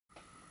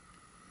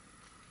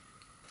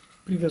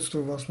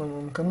Приветствую вас на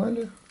моем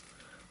канале.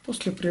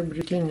 После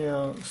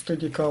приобретения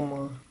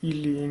стедикама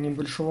или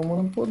небольшого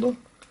монопода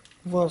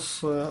у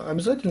вас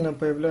обязательно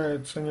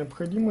появляется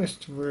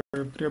необходимость в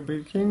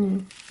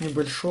приобретении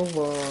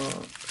небольшого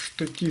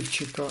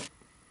штативчика.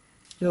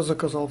 Я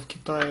заказал в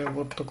Китае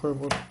вот такой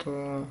вот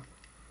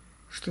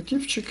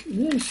штативчик,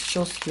 и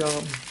сейчас я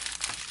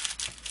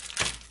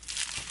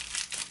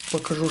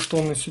покажу, что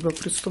он из себя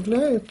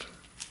представляет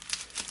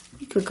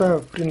и какая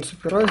в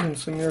принципе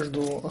разница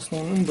между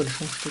основным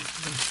большим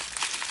штативом.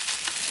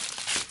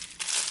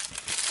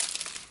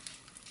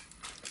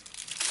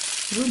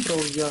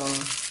 Выбрал я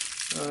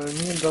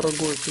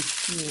недорогой,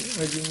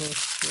 почти один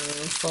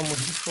из самых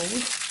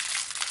дешевых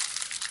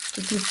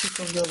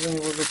штативчиков. Я за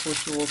него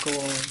заплатил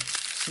около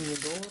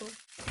 $7.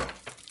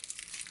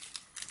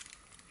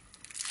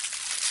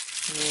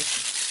 Вот.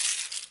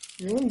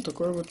 И он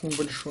такой вот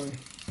небольшой.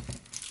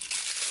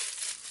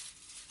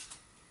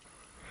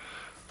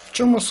 В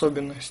чем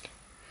особенность?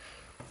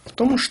 В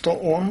том, что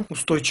он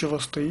устойчиво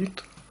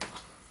стоит.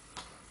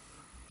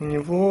 У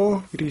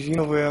него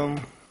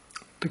резиновые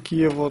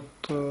такие вот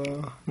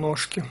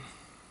ножки.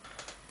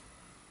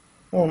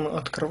 Он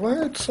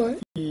открывается,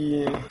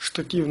 и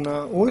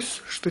штативная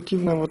ось,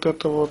 штативная вот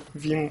эта вот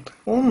винт,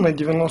 он на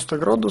 90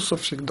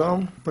 градусов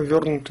всегда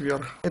повернут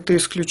вверх. Это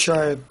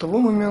исключает того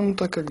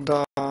момента,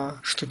 когда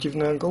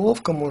штативная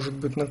головка может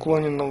быть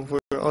наклонена в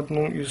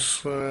одну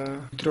из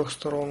трех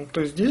сторон.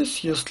 То есть здесь,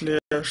 если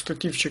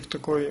штативчик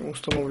такой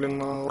установлен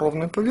на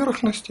ровной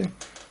поверхности,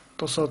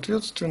 то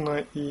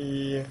соответственно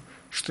и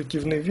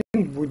штативный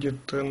винт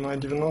будет на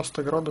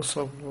 90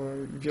 градусов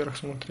вверх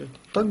смотреть.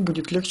 Так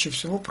будет легче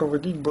всего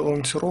проводить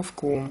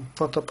балансировку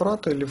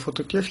фотоаппарата или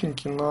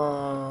фототехники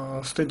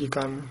на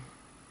стедикаме.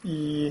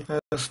 И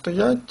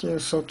стоять,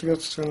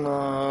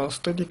 соответственно,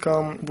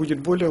 стедикам будет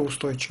более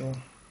устойчиво.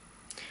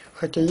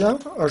 Хотя я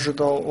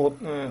ожидал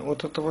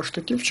от этого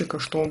штативчика,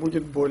 что он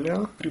будет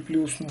более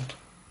приплюснут.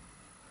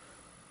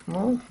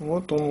 Но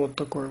вот он вот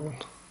такой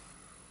вот.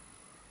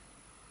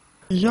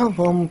 Я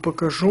вам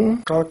покажу,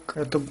 как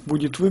это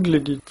будет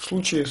выглядеть в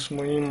случае с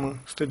моим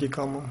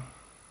стедикамом.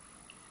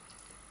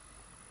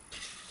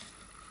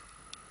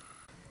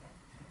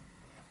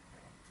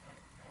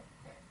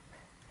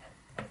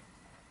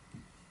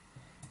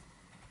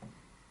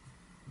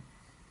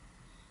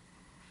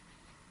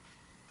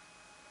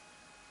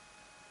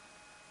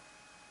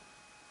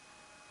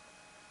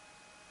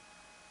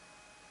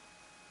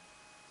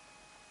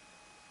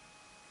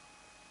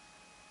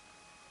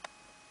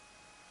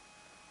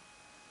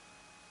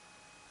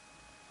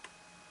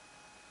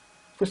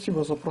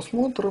 Спасибо за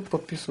просмотр,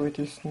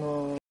 подписывайтесь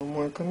на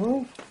мой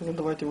канал,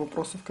 задавайте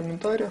вопросы в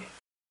комментариях.